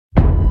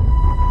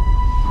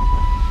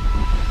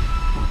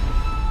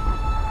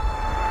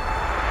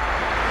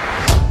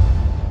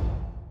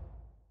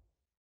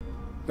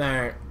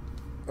Alright.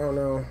 Oh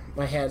no,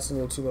 my hat's a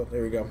little too low.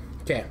 There we go.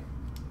 Okay.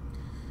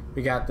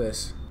 We got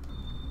this.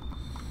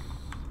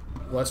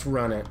 Let's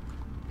run it.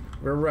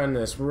 We're running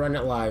this. We're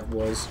running it live,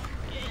 boys.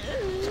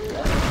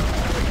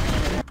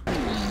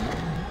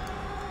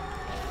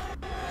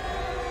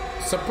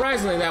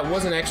 Surprisingly, that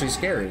wasn't actually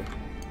scary.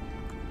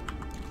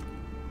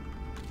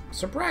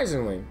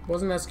 Surprisingly,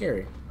 wasn't that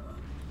scary.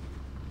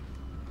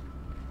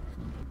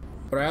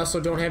 But I also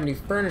don't have any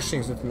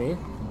furnishings with me.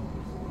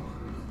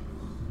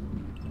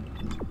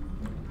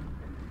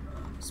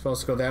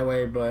 Supposed to go that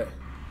way, but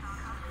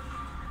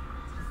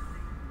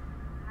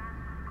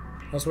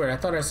that's weird. I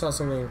thought I saw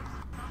something.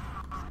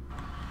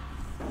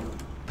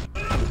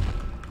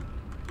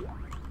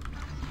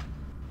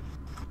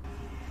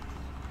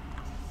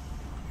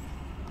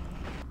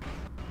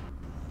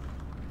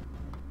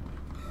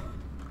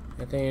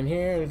 Anything in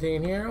here? Anything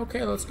in here?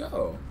 Okay, let's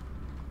go.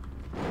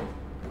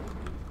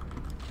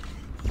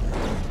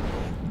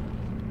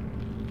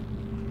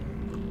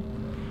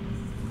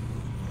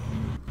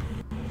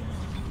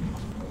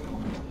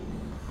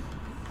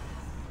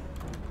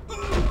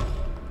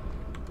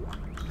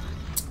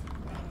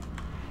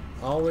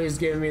 Always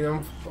giving me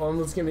them,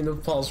 almost giving me the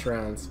pulse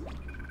rounds.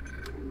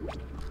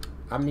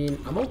 I mean,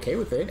 I'm okay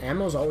with it.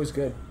 Ammo's always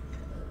good.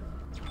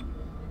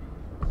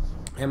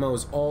 Ammo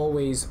is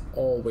always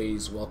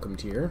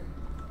welcomed here.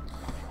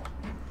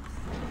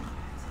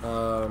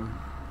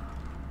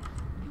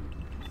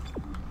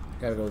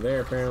 Gotta go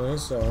there apparently,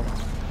 so.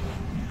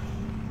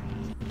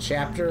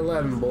 Chapter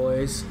 11,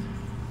 boys.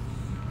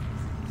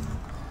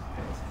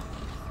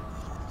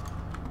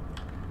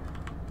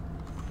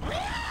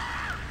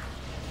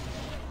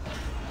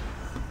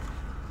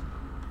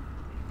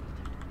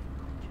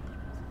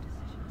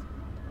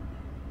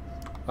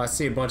 I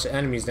see a bunch of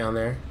enemies down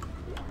there.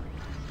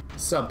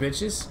 What's up,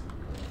 bitches?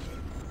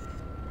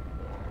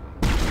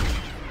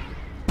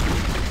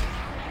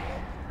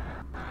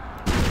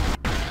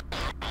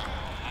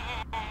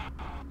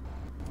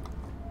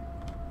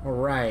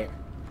 Alright.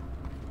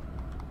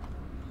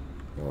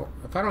 Well,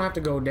 if I don't have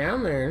to go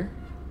down there,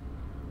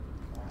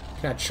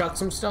 can I chuck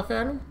some stuff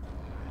at him?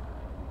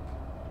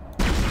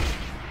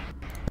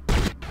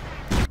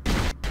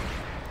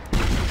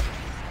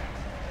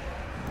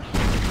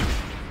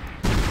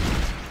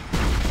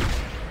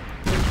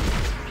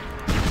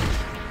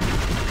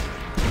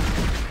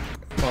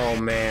 Oh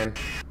man.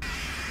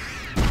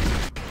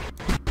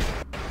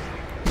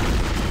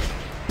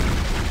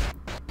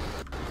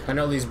 I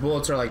know these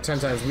bullets are like 10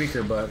 times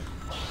weaker, but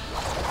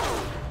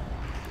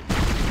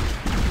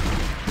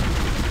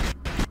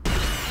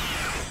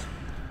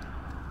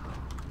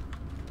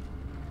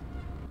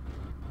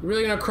you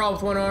really gonna crawl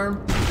with one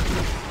arm?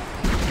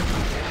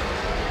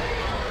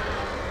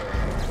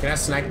 Can I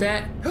snipe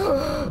that?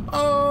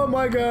 Oh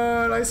my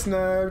god, I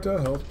sniped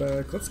a health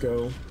back. Let's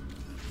go.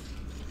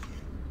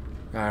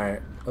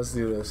 Alright, let's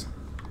do this.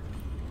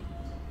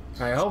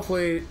 Alright,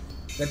 hopefully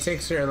that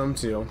takes care of them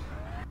too.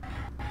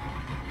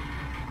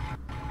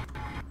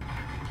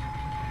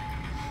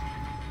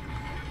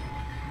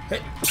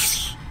 Hey.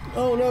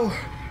 Oh no.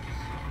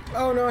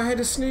 Oh no, I had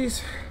to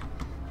sneeze.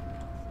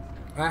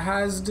 I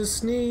has to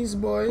sneeze,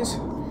 boys.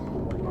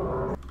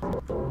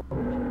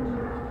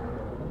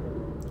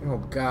 Oh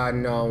god,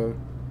 no.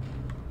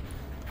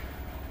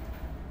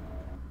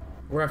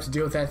 We're gonna have to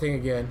deal with that thing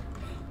again.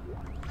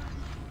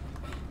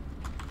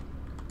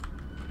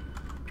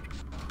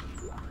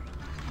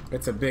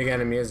 It's a big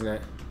enemy, isn't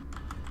it?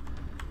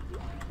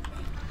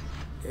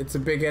 It's a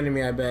big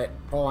enemy, I bet.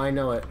 Oh, I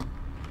know it.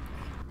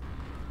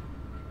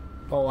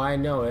 Oh, I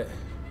know it.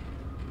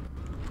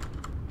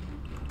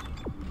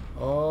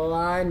 Oh,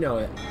 I know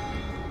it.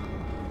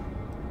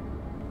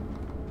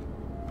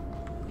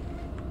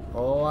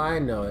 Oh, I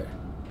know it.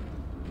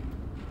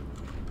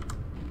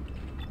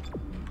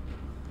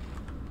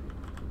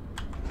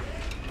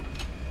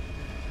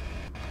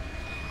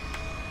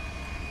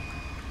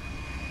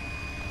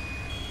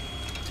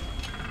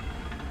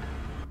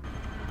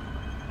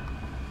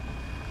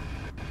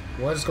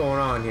 What's going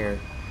on here?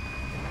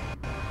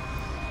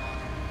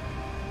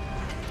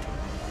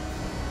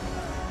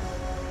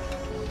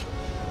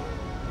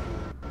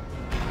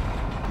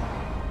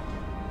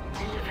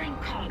 Delivering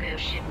cargo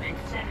shipment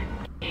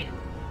 7-2.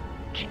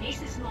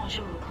 Kinesis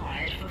module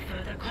required for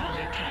further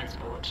cargo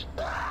transport.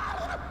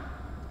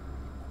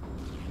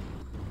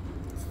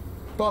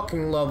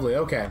 Fucking lovely,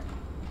 okay.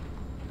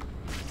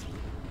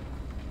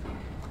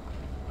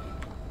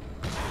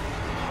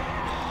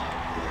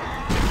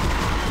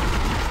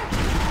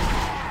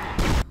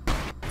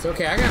 It's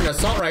okay, I got an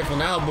assault rifle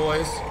now,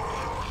 boys.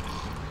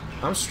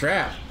 I'm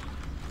strapped.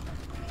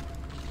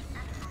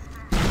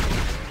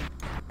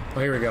 Oh,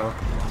 here we go.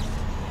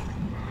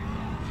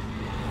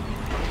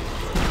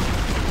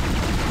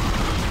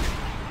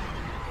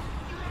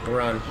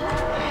 Run.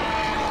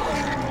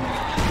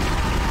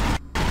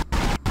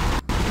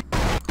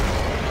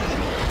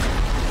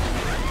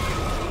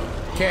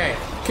 Okay.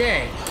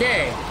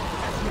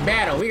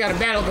 Battle. We got a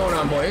battle going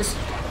on, boys.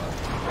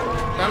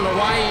 I don't know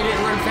why you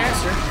didn't run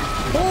faster.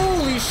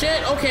 Holy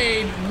shit.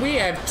 Okay, we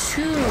have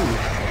two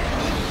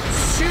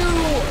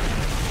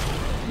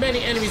too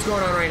many enemies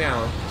going on right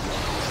now.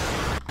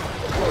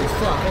 Holy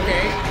fuck,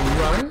 okay.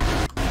 Run.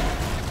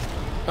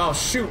 Oh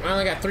shoot, I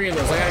only got 3 of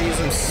those. I gotta use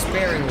them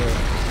sparingly.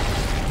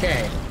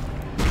 Okay.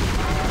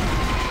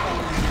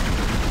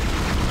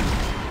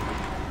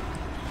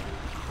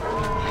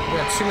 We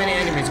got too many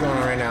enemies going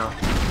on right now.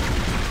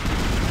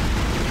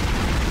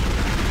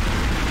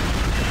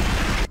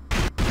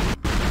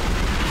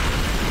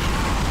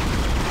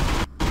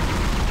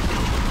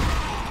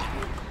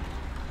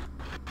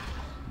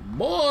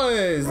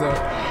 Boys!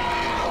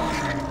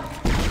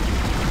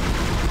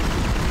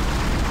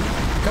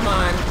 Come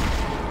on.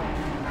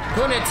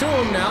 Putting it to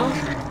him now.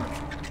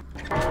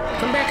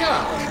 Come back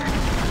up.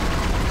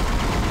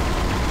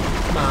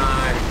 Come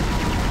on.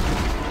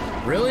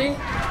 Really?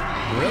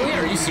 Really?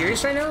 Are you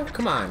serious right now?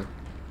 Come on.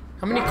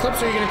 How many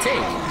clips are you gonna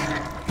take?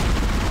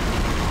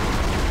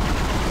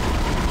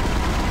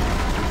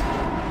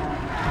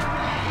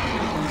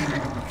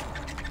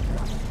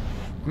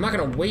 I'm not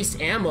gonna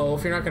waste ammo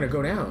if you're not gonna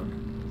go down.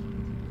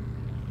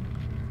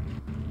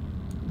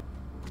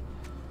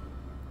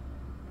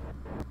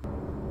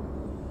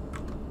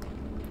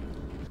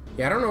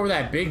 Yeah, I don't know where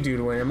that big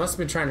dude went. It must have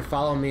been trying to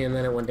follow me and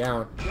then it went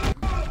down.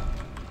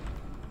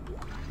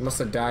 It must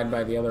have died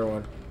by the other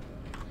one.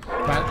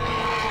 But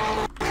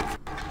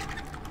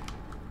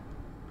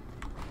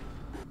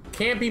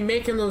can't be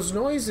making those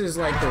noises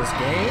like this,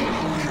 game.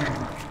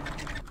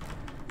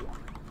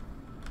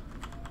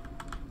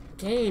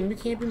 Game, you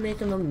can't be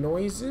making them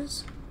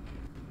noises.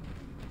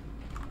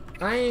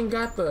 I ain't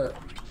got the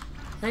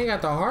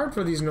heart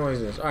for these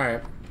noises. All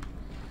right,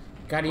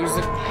 gotta use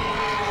it.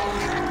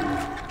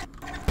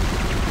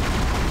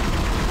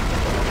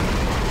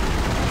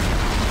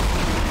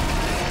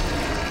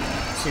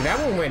 See, that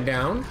one went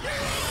down.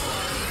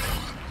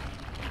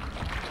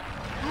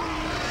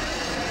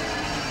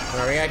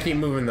 Alright, we gotta keep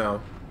moving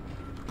though.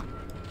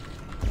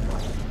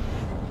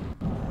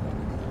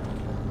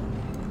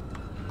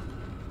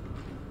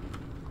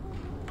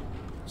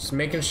 Just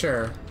making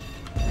sure.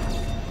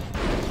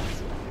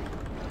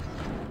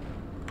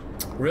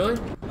 Really?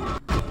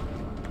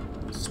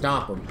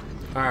 Stop him.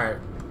 Alright.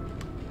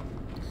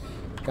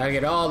 Gotta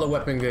get all the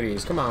weapon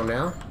goodies. Come on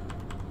now.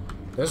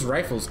 This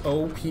rifle's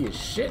OP as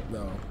shit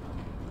though.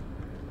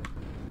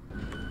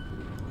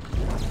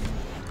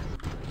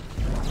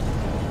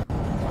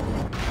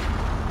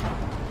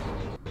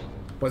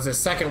 Was a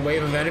second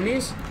wave of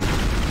enemies?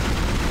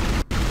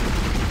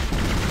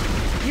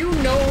 You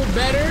know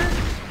better.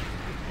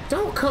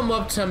 Don't come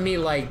up to me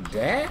like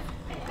that.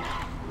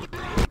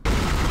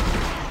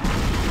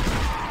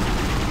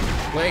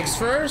 Legs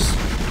first.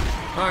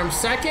 Arm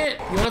second.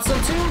 You want some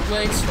too?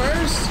 Legs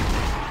first.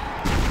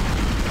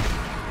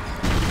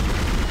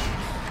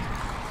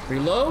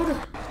 Reload.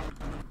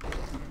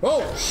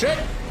 Whoa, shit.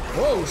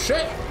 Whoa,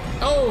 shit.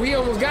 Oh, he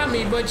almost got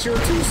me, but you're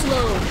too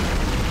slow.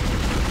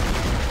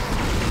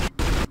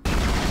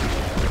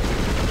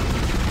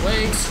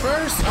 Legs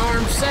first,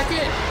 arm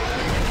second.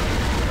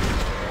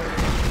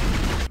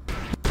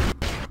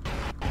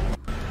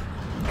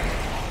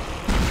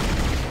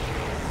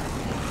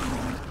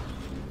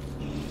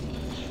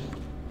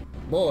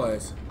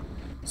 Boys.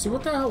 See,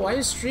 what the hell? Why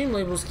do stream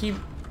labels keep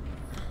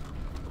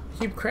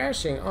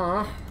crashing?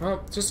 Aw,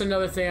 well, just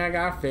another thing I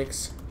gotta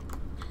fix.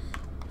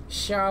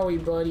 Shall we,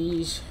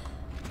 buddies?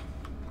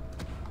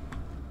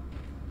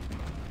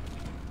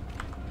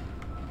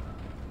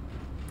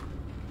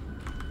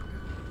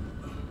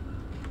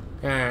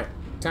 Alright,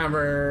 time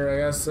for, I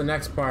guess, the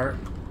next part.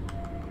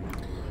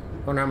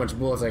 Wonder how much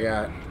bullets I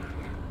got.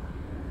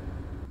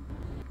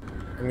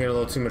 I'm getting a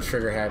little too much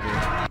trigger happy.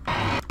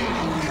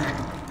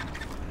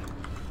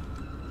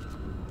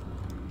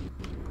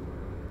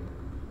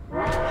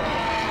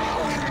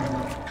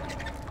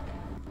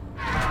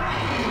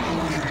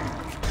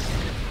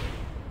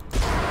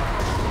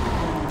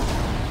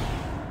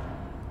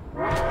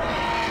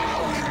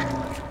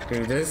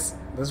 Dude, this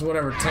is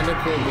whatever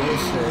tentacle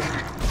bullshit.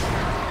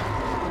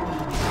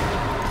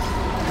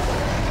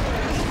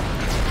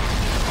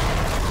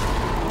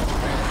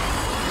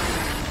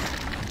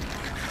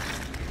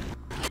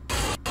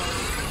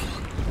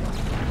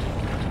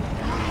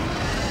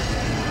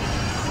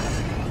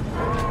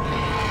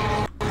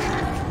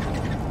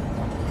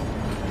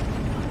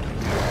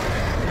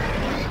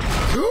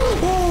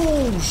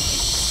 Oh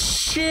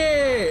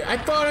shit! I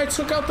thought I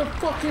took out the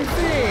fucking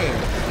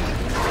thing.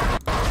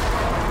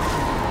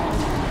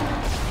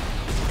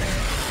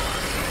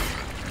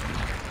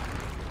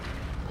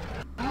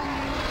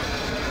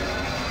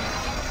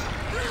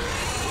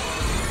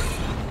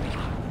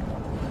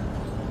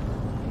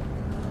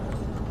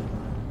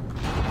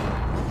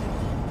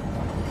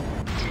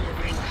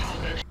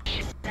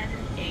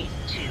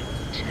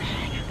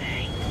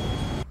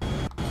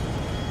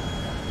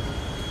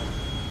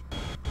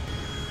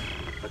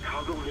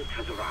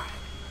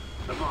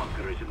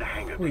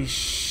 Holy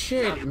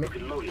shit.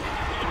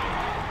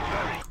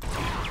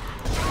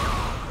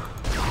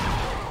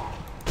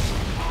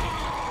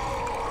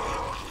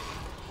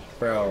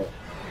 Bro.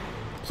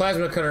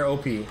 Plasma cutter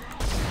OP. I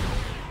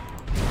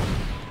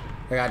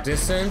got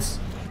distance.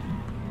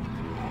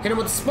 Hit him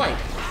with the spike.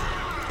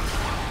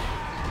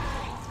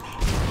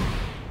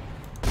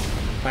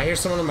 I hear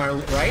someone on my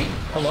right.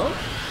 Hello?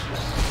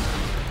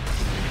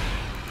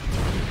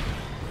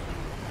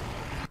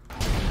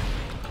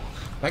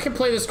 I can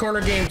play this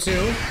corner game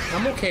too.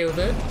 I'm okay with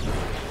it.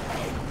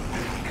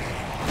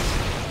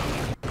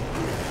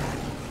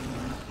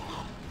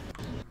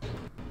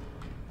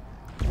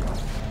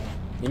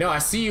 You know, I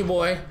see you,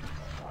 boy.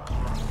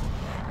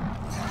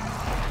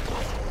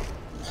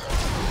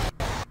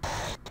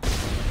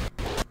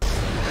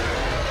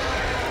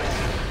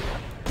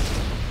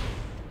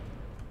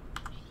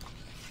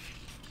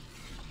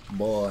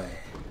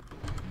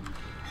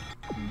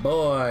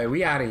 Boy,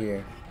 we out of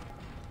here.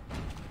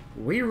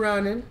 We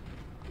running.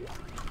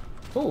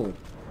 Oh.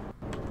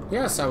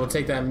 Yes, I will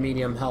take that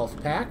medium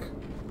health pack.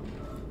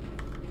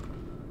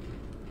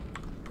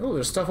 Oh,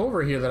 there's stuff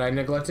over here that I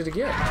neglected to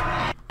get.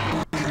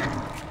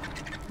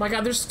 My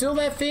god, there's still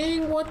that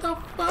thing? What the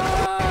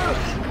fuck?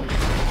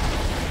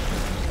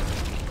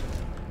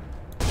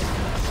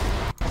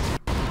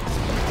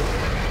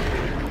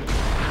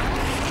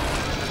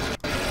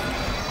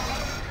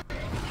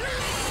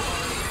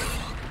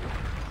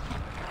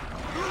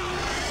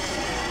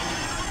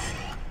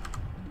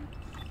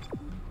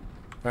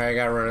 Alright, I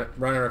gotta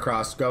run it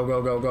across. Go, go,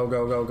 go, go,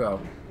 go, go, go.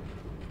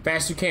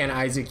 Fast you can,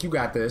 Isaac. You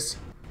got this.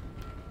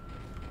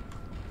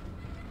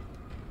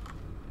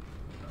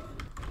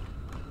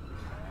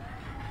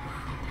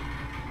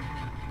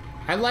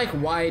 I like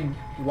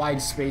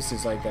wide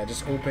spaces like that.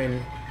 Just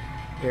open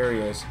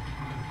areas.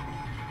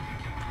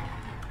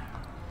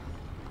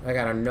 I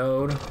got a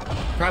node.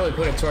 Probably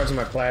put it towards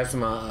my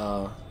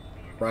plasma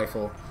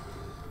rifle.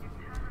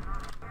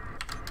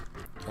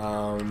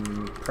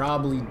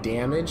 Probably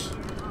damage.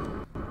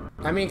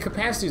 I mean,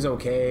 capacity's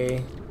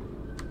okay.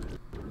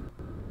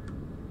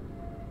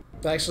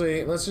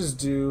 Actually, let's just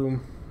do...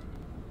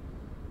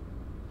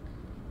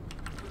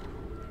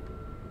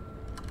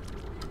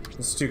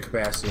 Let's do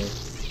capacity.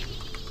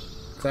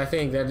 Because I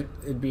think that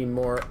it'd be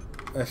more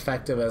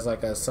effective as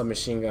like a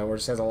submachine gun, where it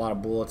just has a lot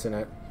of bullets in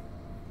it.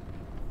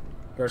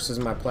 Versus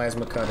my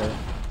plasma cutter.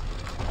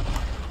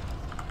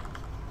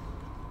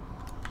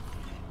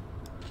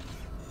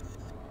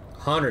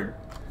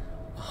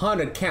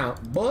 Hundred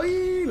count,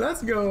 boy.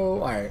 Let's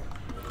go. All right,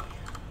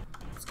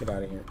 let's get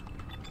out of here.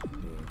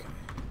 Okay.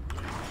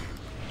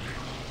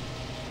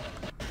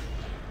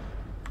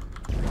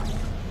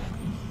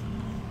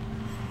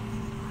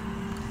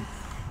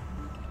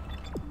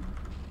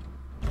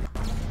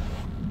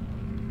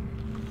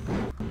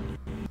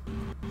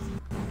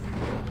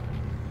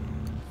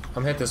 I'm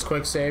gonna hit this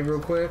quick save real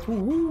quick. Woo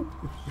woo.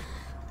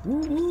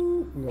 Woo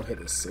woo. I'm gonna hit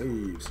the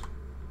saves.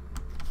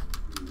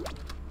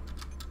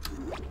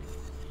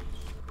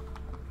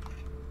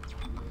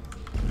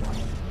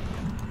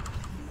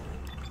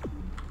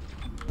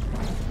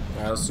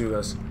 Alright, let's do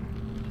this.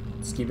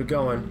 Let's keep it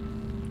going.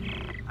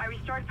 I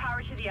restored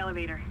power to the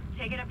elevator.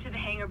 Take it up to the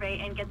hangar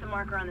bay and get the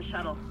marker on the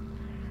shuttle.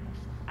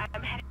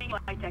 I'm heading to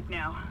flight deck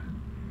now.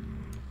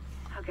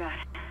 Oh god.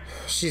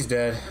 She's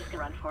dead. Let's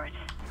run for it.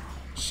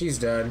 She's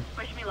dead.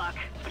 Wish me luck.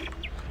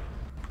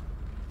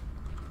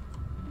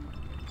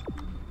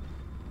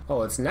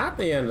 Oh, it's not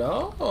the end.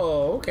 Oh,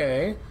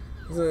 okay.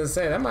 I was gonna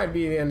say that might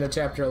be the end of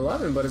chapter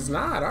 11, but it's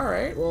not.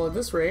 Alright, well at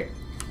this rate,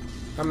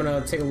 I'm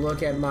gonna take a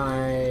look at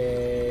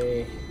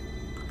my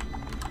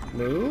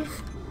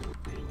move.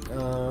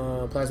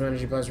 Plasma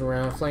energy, plasma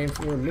round, flame.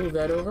 Move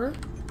that over.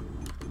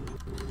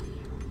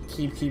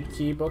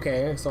 Keep.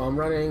 Okay, so I'm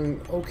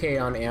running okay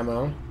on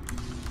ammo.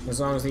 As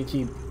long as they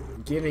keep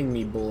giving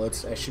me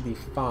bullets, I should be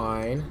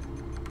fine.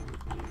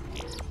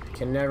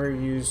 Can never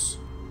use...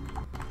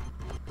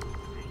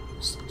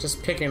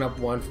 Just picking up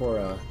one for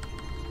a...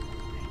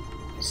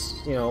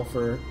 You know,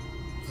 for...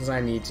 Because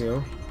I need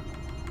to.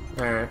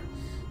 Alright.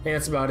 I think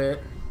that's about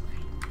it.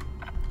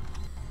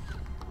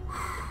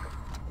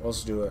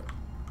 Let's do it.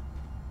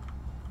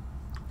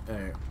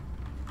 Alright.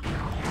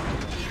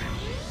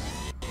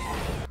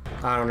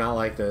 I do not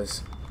like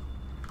this.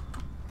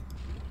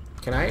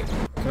 Can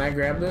I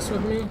grab this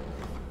with me?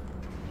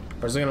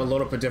 Or is it gonna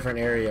load up a different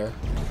area?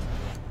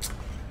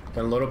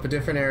 Gonna load up a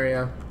different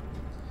area.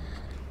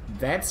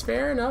 That's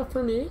fair enough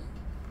for me.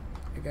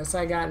 I guess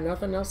I got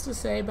nothing else to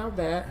say about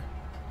that.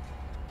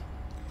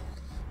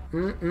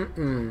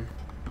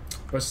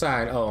 Which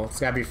side? Oh, it's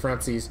gotta be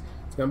frontsies.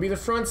 It's gonna be the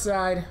front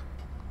side.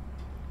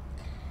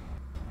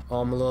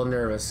 Oh, I'm a little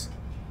nervous.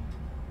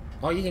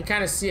 Oh, you can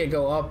kind of see it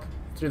go up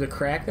through the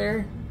crack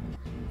there.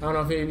 I don't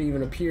know if it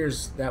even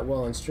appears that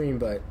well in stream,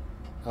 but...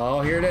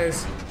 Oh, here it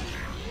is.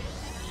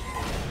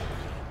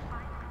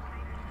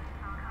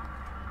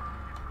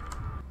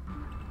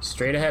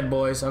 Straight ahead,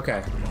 boys.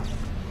 Okay.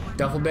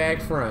 Duffel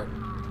bag front.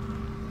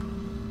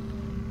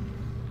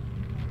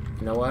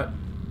 You know what?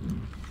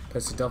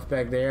 Place the duffel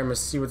bag there. I'm gonna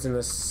see what's in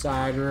the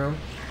side room.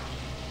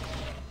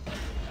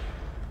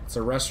 It's a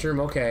restroom.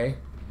 Okay.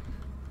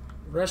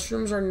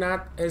 Restrooms are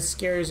not as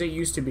scary as they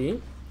used to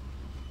be.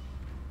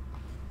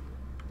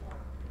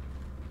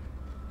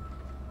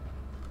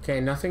 Okay,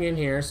 nothing in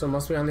here, so it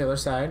must be on the other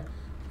side,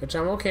 which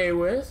I'm okay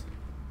with.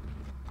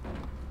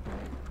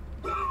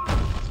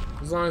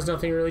 As long as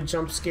nothing really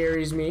jump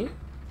scares me,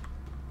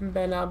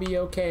 then I'll be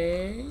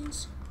okay.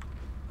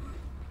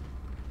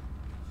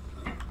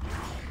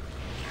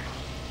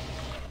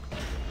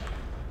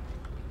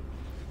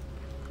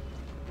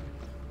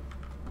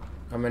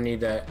 I'm gonna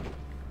need that.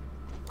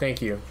 Thank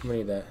you. I'm gonna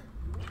need that.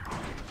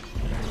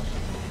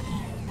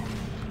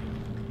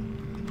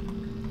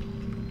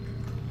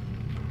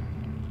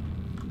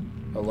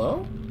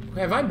 Hello?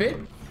 Have I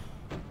been?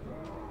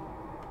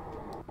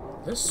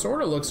 This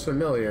sort of looks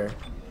familiar,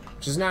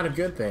 which is not a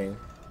good thing.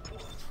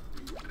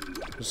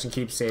 Just gonna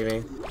keep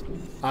saving.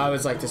 I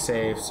always like to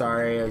save.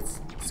 Sorry, it's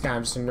kind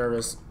of just a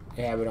nervous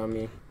habit on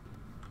me.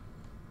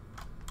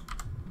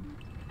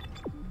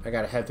 I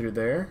gotta head through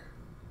there.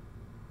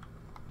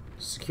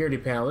 Security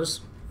panel. There's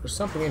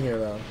something in here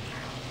though.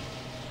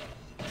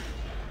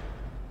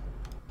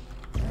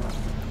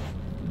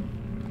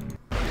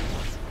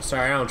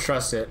 Sorry, I don't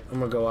trust it. I'm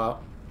gonna go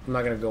out. I'm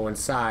not gonna go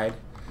inside.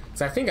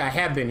 Because I think I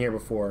have been here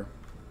before.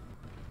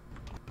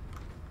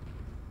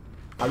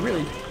 I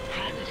really...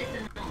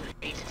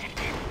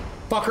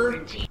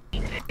 Fucker!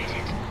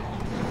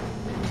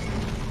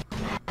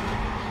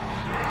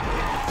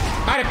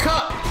 I had a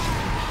cup!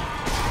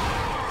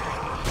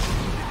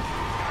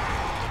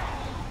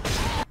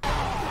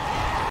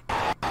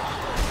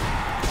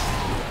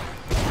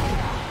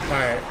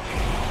 Alright.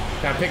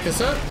 Gotta pick this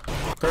up.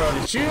 Throw it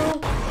at you.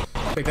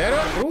 Pick that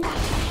up. Ooh.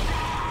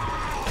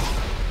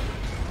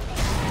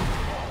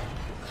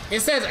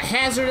 It says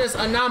hazardous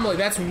anomaly.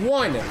 That's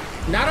one.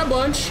 Not a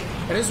bunch.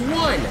 That is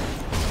one.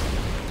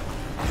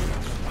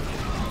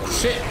 Oh,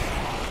 shit.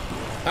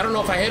 I don't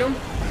know if I hit him.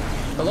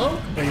 Hello?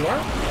 There you are.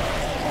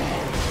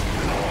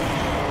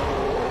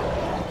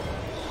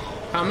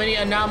 How many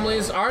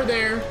anomalies are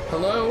there?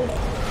 Hello?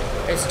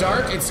 It's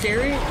dark. It's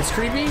scary. It's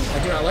creepy. I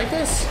do not like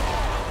this.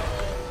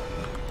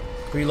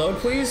 Reload,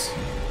 please.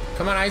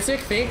 Come on, Isaac.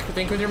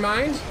 Think with your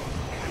mind.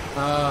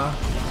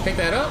 Pick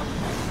that up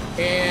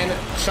and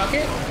chuck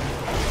it.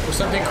 There's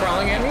something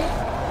crawling at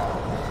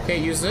me. Okay,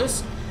 use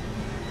this.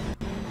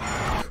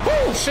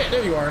 Oh shit!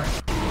 There you are.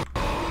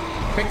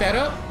 Pick that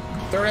up.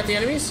 Throw it at the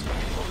enemies.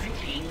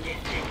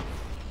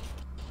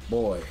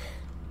 Boy.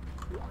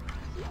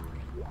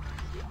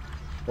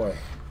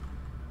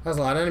 There's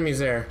a lot of enemies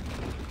there.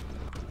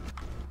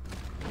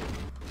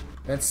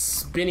 That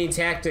spinny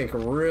tactic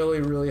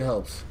really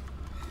helps.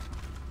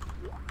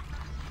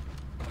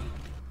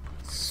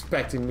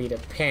 Expecting me to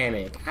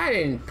panic. I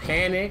didn't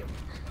panic.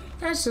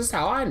 That's just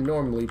how I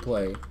normally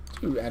play.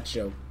 You at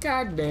your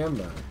goddamn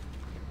mind.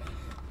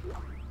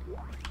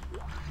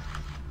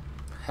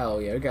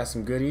 Hell yeah, we got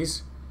some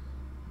goodies.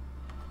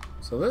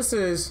 So this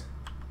is...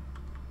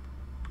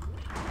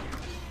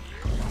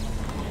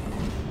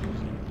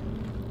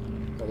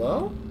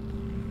 Hello?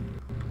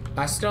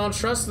 I still don't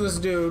trust this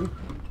dude.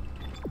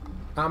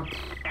 Excellent.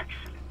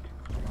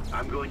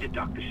 I'm going to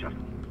dock the shuttle.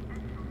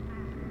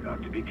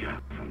 Got to be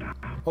careful now.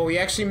 Oh, he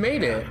actually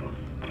made it.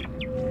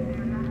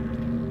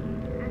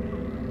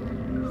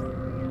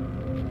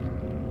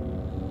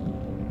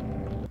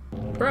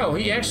 Bro,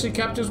 he actually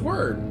kept his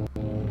word.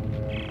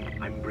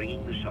 I'm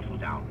bringing the shuttle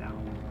down now.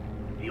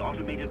 The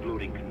automated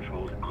loading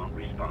controls aren't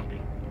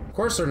responding. Of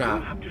course they're You'll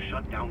not. have to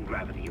shut down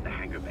gravity in the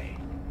hangar bay,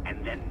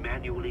 and then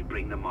manually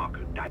bring the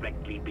marker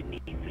directly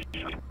beneath the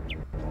shuttle.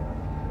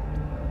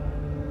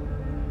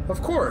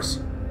 Of course.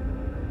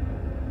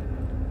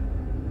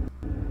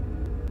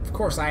 Of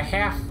course, I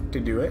have to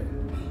do it.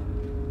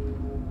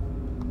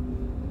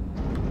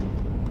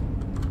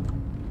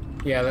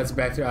 Yeah, that's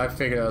back through. I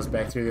figured that was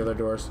back through the other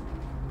doors.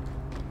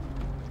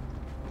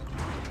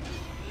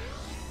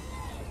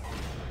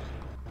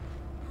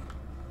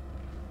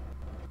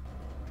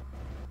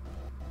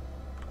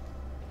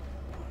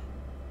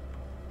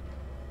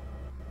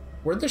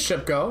 Where'd the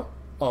ship go?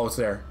 Oh, it's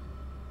there.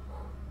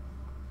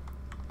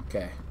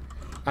 Okay.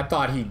 I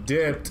thought he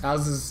dipped. I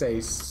was gonna say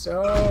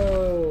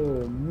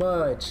so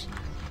much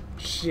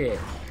shit.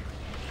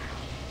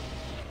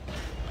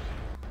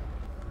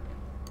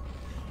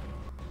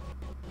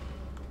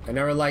 I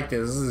never liked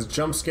this. This is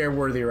jump scare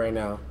worthy right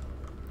now.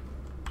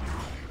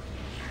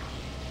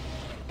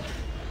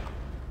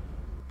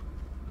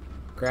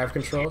 Grav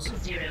controls.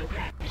 Zero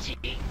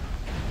gravity.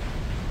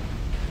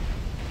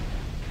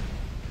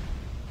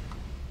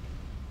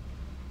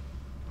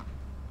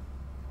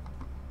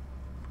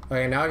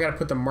 Okay, now I gotta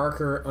put the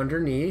marker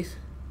underneath.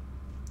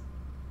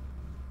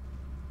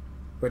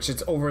 Which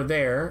it's over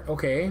there.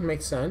 Okay,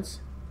 makes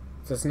sense.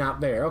 So it's not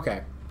there.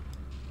 Okay.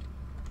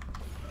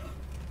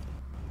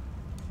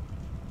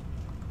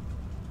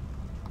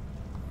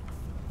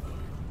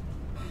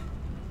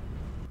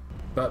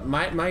 But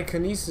my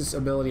kinesis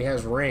ability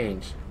has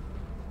range.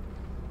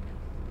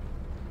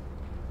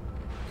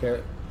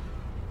 Okay.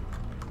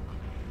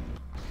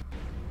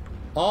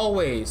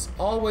 Always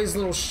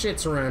little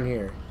shits around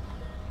here.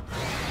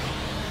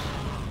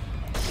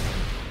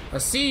 I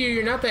see you,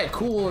 you're not that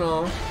cool and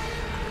all.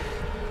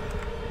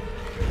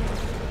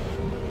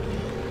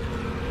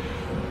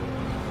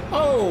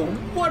 Oh,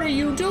 what are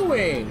you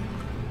doing?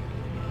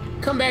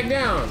 Come back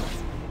down.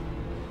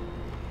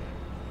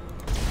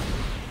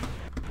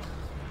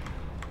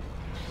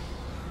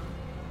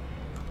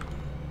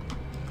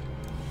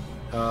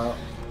 Okay,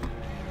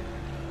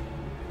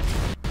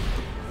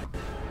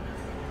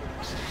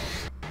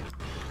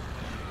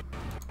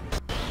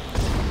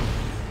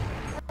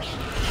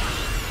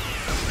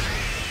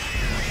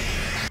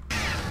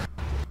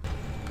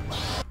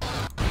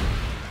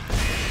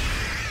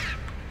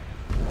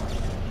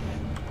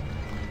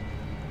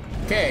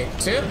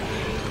 tip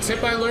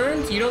I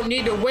learned, you don't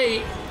need to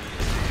wait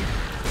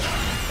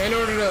in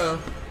order to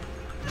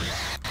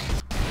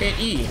hit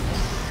E.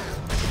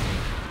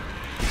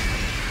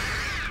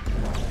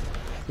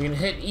 You can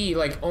hit E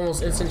like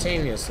almost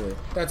instantaneously.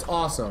 That's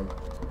awesome.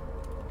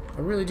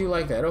 I really do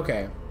like that.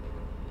 Okay.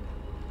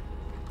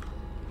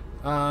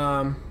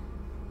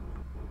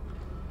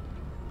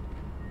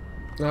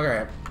 Okay.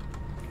 I'm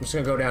just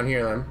gonna go down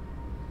here then.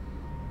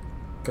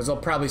 Because they'll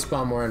probably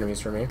spawn more enemies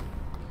for me.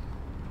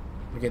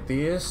 We get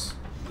these.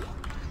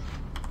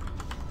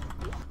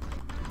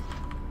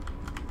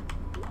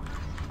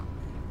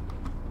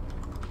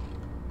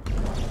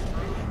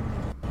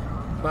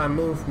 Come on,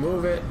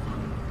 move it.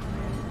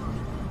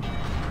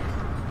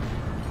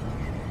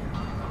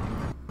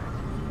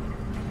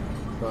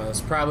 Well,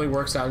 this probably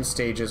works out in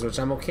stages, which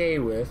I'm okay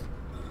with.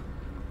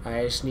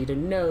 I just need to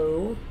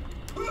know.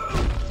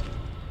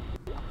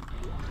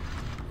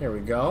 There we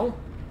go.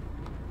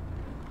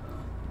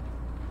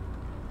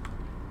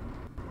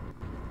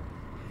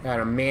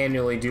 Gotta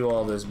manually do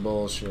all this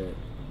bullshit.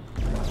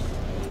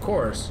 Of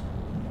course.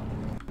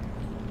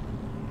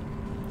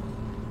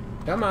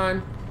 Come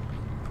on.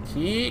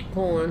 Keep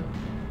pulling.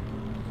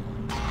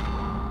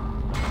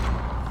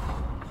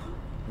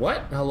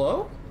 What?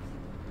 Hello?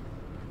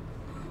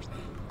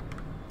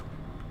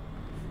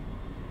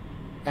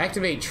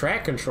 Activate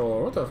track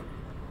controller. What the?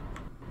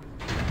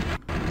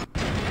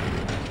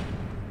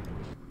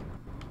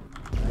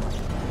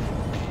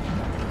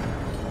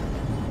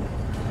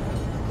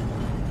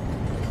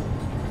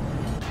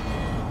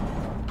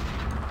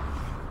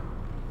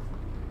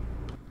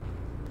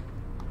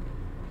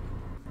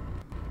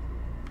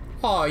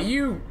 Aw,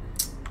 you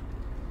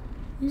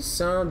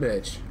son of a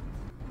bitch.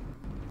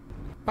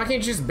 Why can't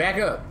you just back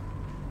up?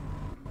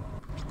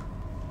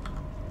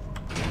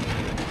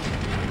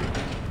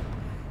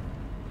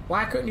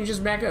 Why couldn't you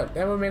just back up?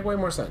 That would make way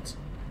more sense.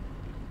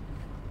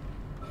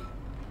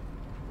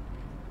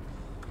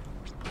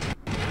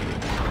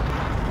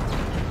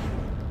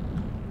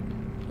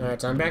 Alright,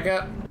 time back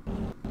up.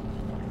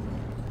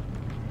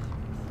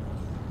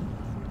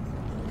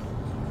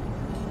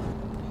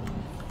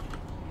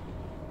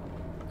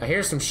 I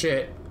hear some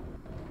shit.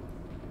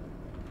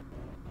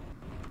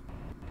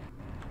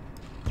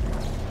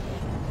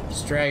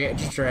 Just drag it,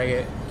 just drag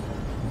it.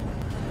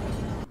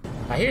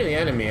 I hear the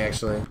enemy,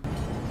 actually.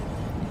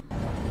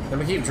 I'm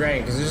gonna keep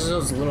dragging, because there's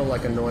those little,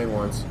 like, annoying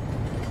ones.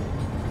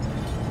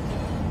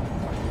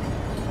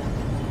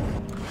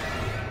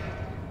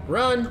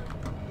 Run!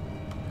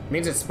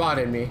 Means it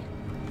spotted me.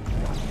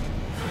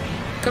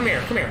 Come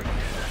here, come here.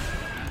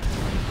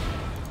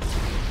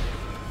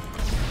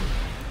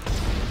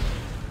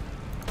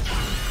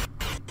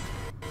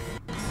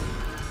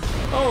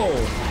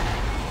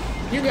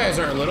 Oh! You guys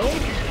aren't little.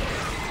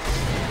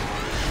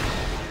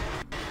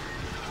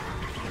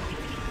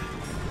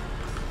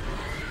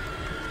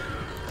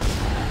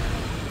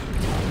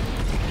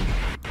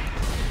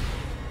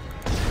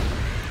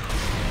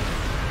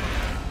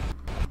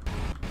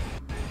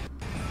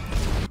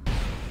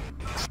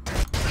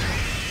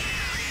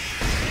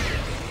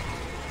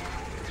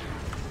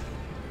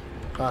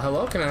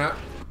 Hello? Can I not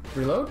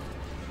reload?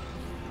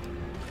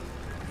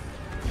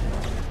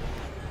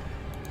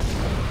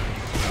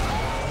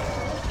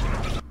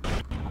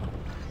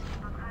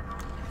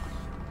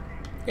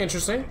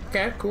 Interesting.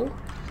 Okay, cool.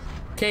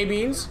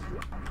 K-beans.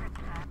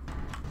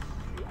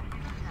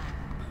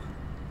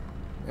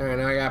 Alright,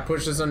 now I gotta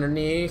push this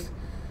underneath.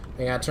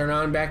 I gotta turn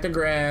on back the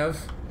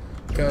grav.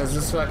 Because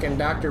this fucking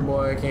doctor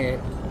boy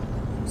can't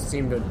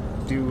seem to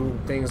do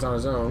things on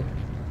his own.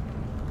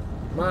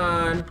 Come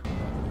on.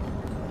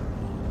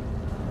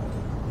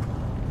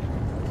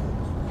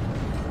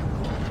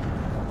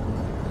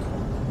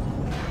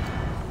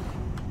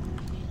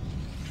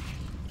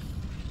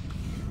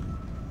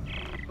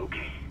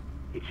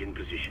 In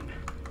position.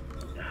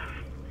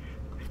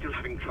 Still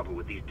having trouble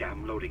with these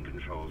damn loading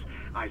controls.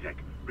 Isaac,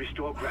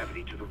 restore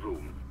gravity to the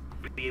room.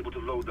 Be able to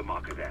load the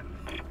marker then.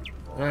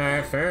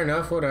 Alright, fair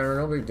enough, whatever,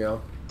 no big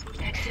deal.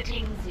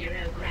 Exiting zero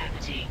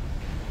gravity.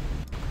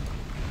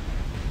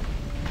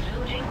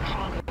 Loading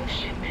cargo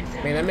shipments.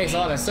 I mean, that makes a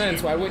lot of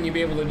sense. Why wouldn't you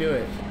be able to do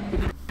it?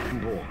 On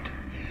board.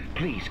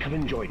 Please come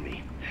and join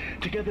me.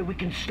 Together we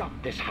can stop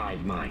this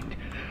hive mind.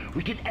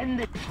 We can end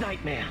this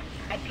nightmare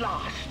at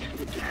last.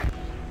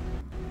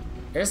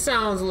 It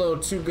sounds a little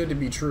too good to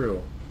be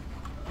true.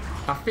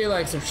 I feel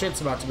like some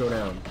shit's about to go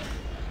down.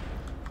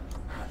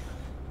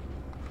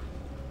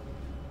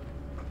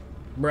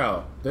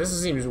 Bro, this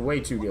seems way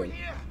too good.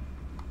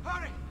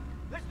 Hurry!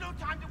 There's no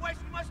time to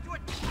waste. We must do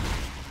it.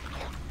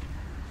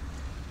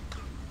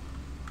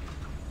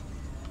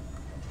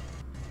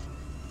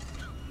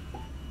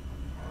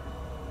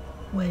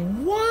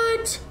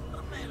 What?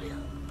 Amelia,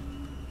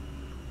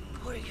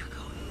 where are you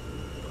going?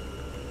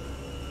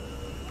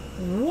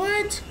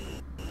 What?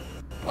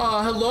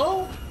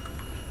 Hello?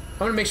 I'm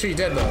gonna make sure you're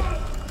dead though.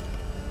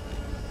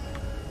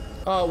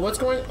 What's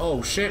going?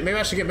 Oh shit, maybe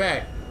I should get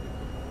back.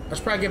 I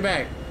should probably get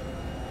back.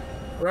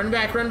 Run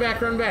back, run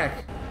back, run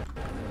back.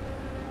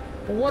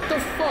 What the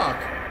fuck?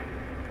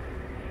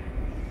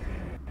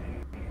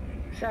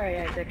 Sorry,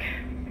 Isaac.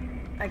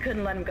 I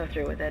couldn't let him go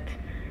through with it.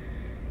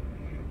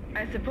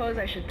 I suppose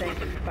I should thank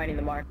you for finding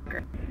the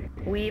marker.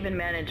 We even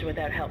managed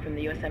without help from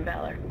the USM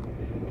Valor.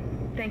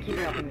 Thank you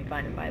for helping me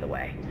find him, by the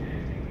way.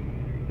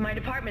 My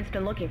department's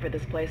been looking for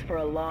this place for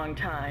a long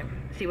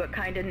time. See what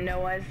kind didn't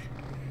know us?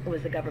 It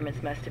was the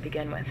government's mess to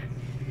begin with.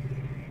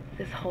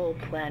 This whole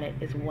planet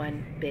is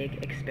one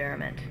big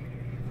experiment.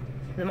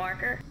 The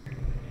marker?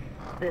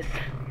 This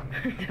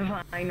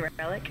divine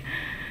relic?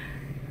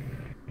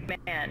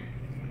 Man,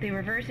 they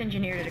reverse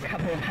engineered it a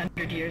couple of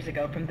 100 years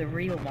ago from the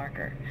real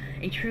marker,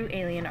 a true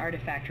alien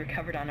artifact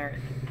recovered on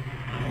Earth.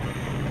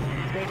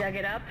 They dug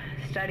it up,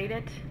 studied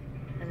it,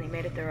 and they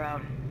made it their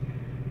own.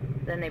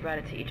 Then they brought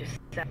it to Aegis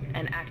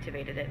and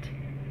activated it.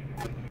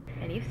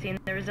 And you've seen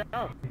the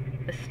result.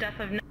 The stuff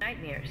of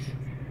nightmares.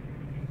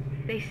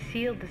 They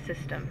sealed the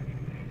system,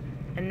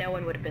 and no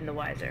one would have been the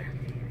wiser.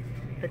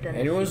 But then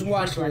anyone's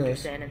watching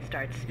this, in and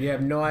starts you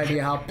have no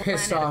idea how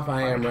pissed off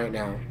I am right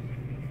now.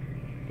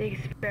 The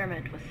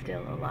experiment was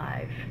still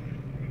alive.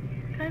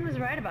 Kine was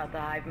right about the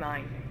hive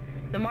mind.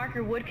 The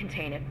marker would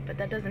contain it, but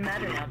that doesn't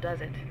matter now,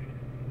 does it?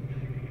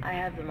 I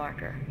have the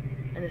marker,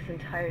 and this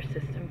entire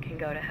system can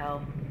go to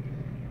hell.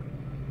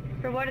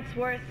 For what it's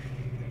worth,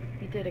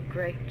 you did a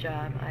great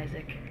job,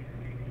 Isaac.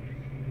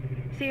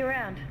 See you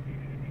around.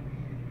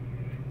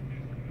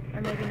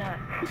 Or maybe not.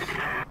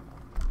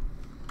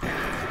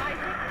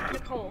 Isaac,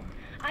 Nicole,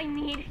 I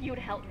need you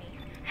to help me.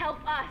 Help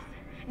us.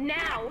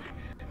 Now.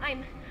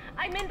 I'm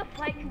in the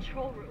flight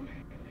control room.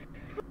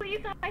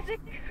 Please, Isaac,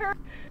 hurry.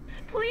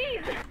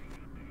 Please.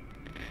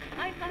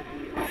 I love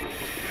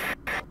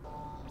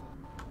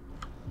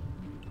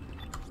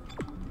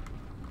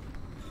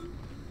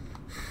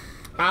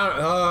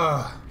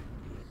you.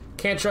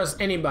 Can't trust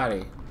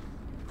anybody.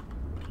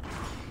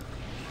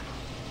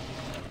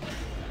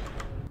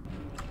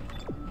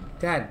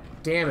 God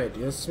damn it,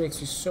 this makes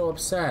me so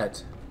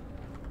upset.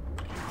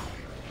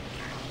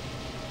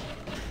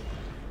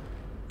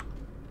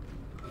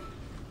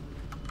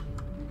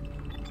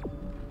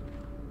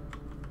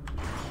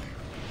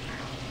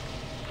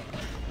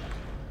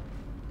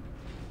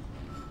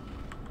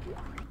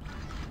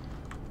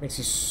 Makes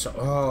you so...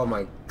 Oh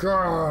my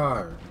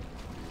god.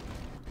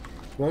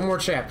 One more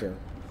chapter.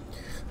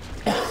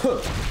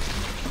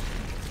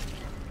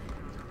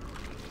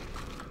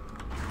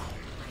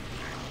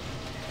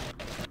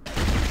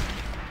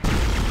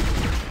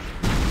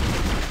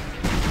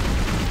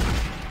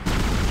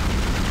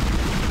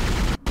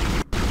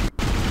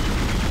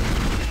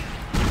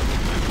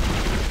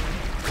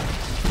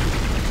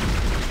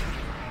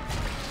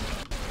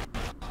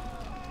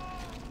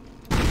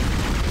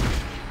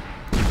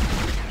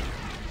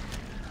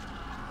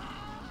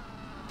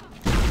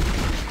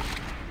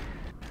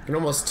 You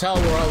can almost tell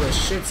where all this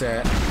shit's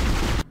at.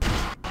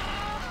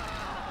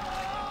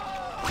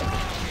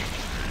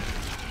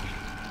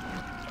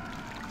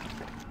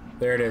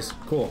 There it is.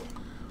 Cool.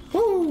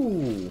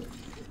 Woo!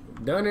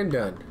 Done and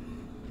done.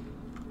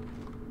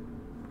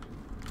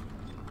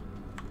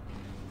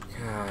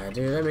 God,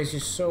 dude, that makes you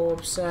so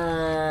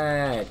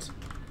upset.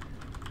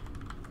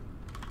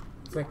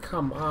 It's like,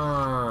 come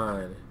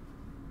on.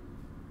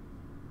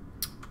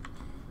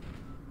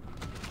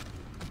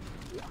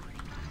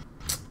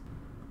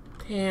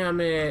 Damn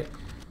it.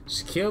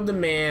 Just killed the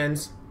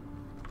mans.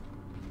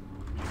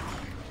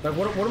 Like,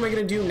 what am I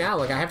gonna do now?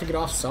 Like, I have to get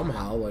off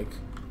somehow. Like,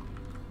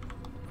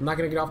 I'm not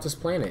gonna get off this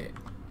planet.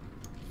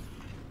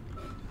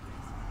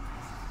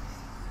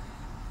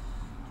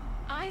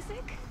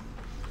 Isaac?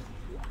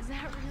 Is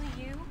that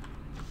really you?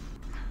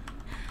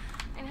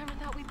 I never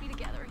thought we'd be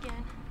together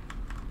again.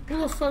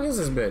 Who the fuck is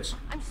this bitch?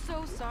 I'm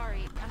so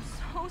sorry. I'm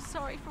so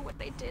sorry for what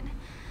they did.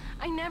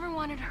 I never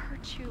wanted to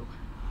hurt you.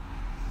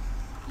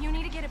 You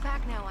need to get it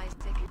back now,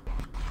 Isaac.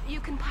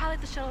 You can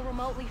pilot the shuttle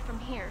remotely from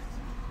here.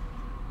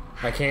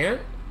 I can't?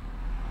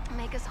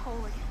 Make us whole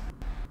again.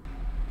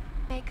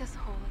 Make us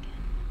whole again.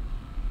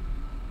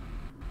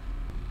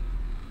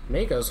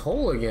 Make us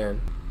whole again?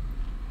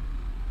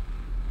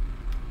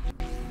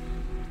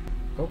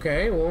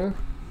 Okay, well...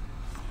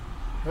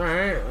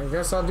 Alright, I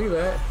guess I'll do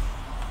that.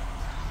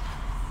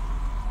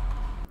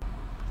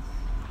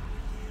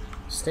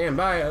 Stand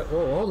by. Oh,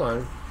 hold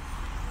on.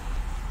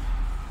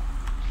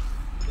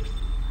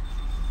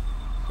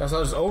 Guess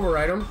I'll just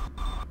override him.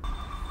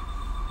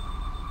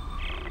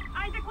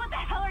 Isaac, what the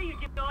hell are you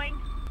doing?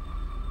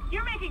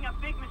 You're making a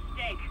big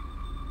mistake.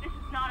 This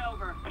is not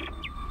over.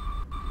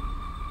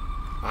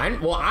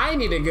 Well, I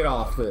need to get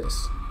off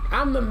this.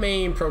 I'm the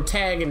main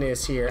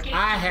protagonist here.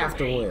 I have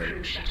to win.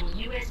 Crew shuttle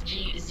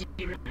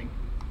USG-09.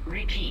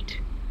 Repeat.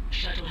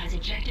 Shuttle has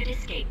ejected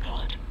escape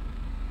pod.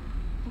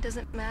 It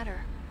doesn't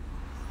matter.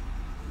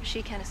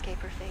 She can't escape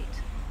her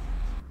fate.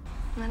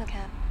 None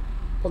can.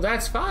 Well,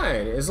 that's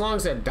fine. As long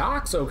as that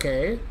Doc's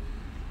okay.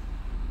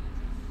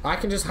 I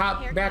can just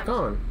hop Here it back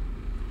comes. on.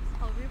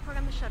 I'll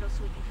reprogram the shuttle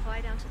so we can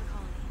fly down to the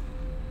colony.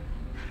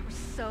 We're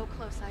so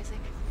close, Isaac.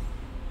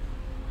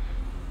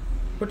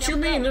 What Yeah,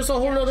 you we'll mean? go. There's a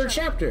whole Yeah, other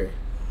sure. chapter.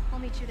 I'll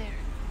meet you there.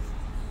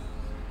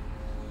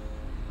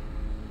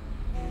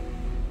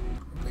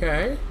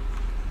 Okay.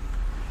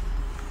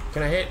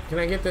 Can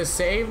I get this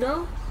save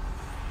though?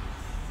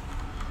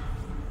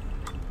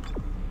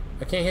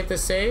 I can't hit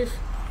this save?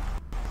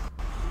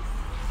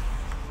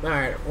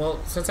 Alright, well,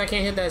 since I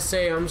can't hit that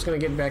save, I'm just gonna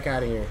get back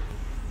out of here.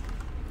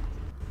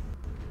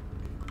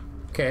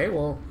 Okay,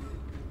 well.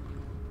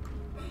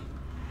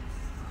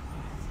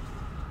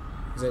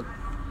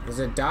 Is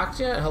it docked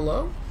yet?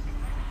 Hello?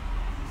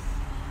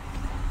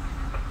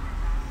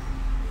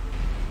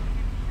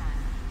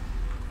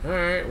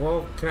 Alright,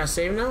 well, can I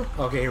save now?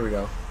 Okay, here we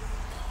go.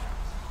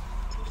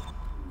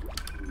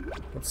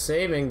 Let's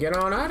save and get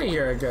on out of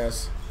here, I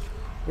guess.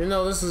 Even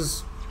though this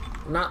is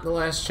not the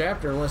last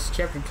chapter, unless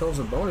chapter 12 is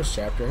a bonus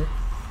chapter.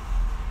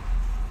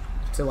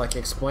 To, like,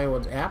 explain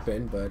what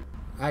happened, but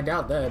I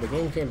doubt that. The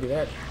game can't do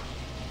that.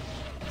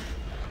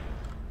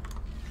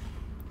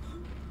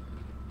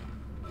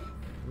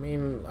 I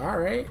mean,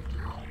 alright.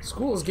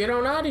 Schools, get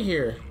on out of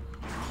here.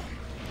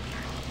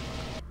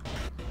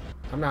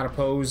 I'm not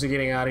opposed to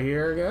getting out of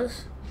here, I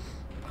guess.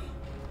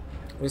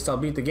 At least I'll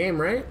beat the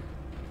game, right?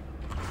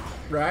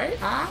 Right?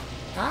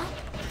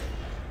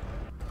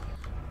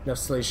 Enough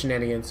silly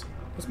shenanigans.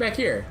 What's back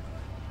here?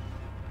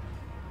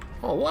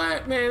 Oh,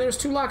 what? Man, there's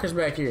 2 lockers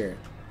back here.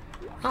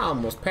 I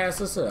almost passed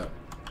this up.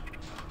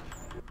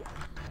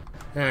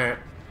 Alright.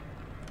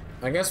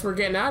 I guess we're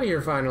getting out of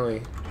here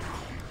finally.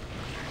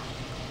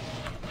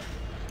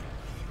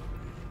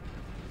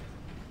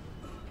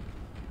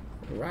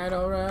 Alright,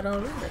 alright,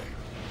 alright.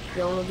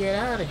 Gonna get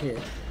out of here.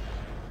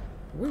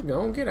 We're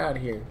gonna get out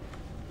of here.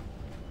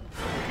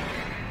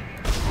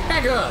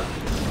 Back up!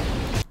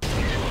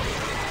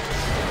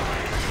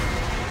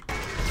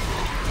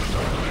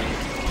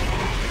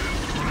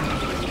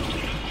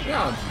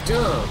 Y'all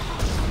dumb.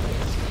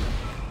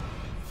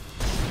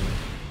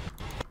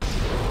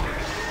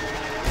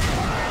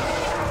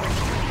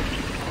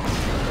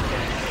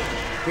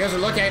 You guys are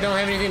lucky I don't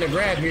have anything to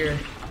grab here.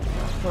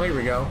 Oh, here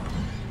we go.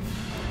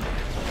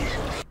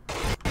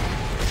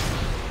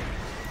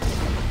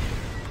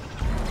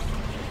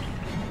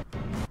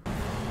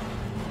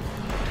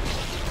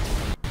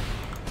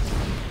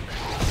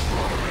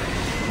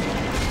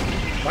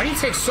 Why do you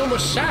take so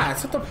much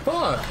shots? What the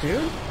fuck,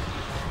 dude?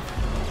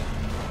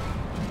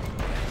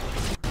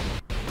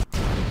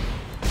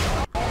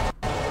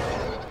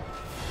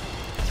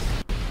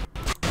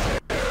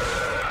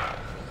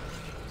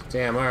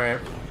 Damn, alright.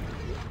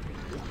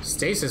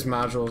 Stasis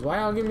modules. Why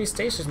y'all give me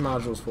stasis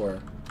modules for?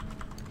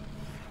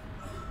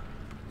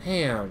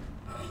 Damn.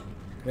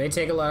 They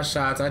take a lot of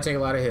shots, I take a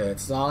lot of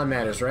hits. That's all that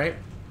matters, right?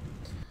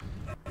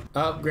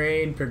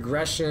 Upgrade,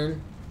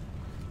 progression.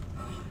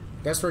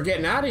 Guess we're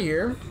getting out of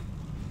here.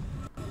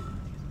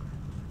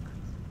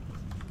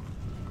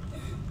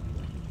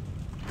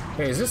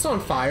 Hey, is this on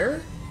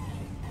fire?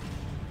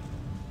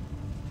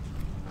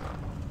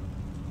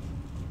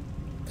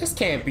 This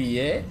can't be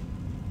it.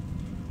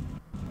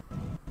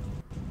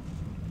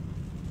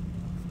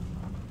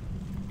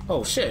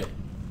 Oh shit.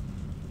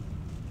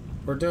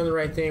 We're doing the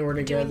right thing, we're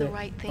together. Doing the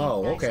right thing,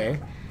 oh, okay.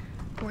 Isaac.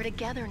 We're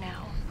together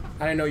now.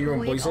 I didn't know you were in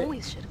We Boise.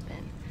 always should have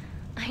been.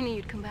 I knew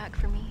you'd come back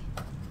for me.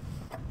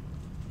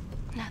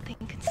 Nothing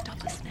can stop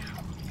us now.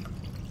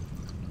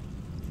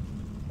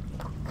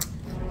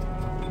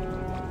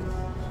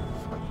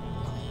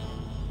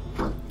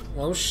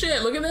 Oh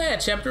shit, look at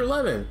that, chapter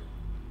 11.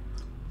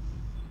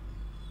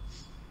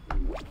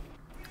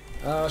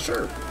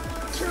 Sure.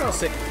 Sure, I'll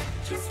say.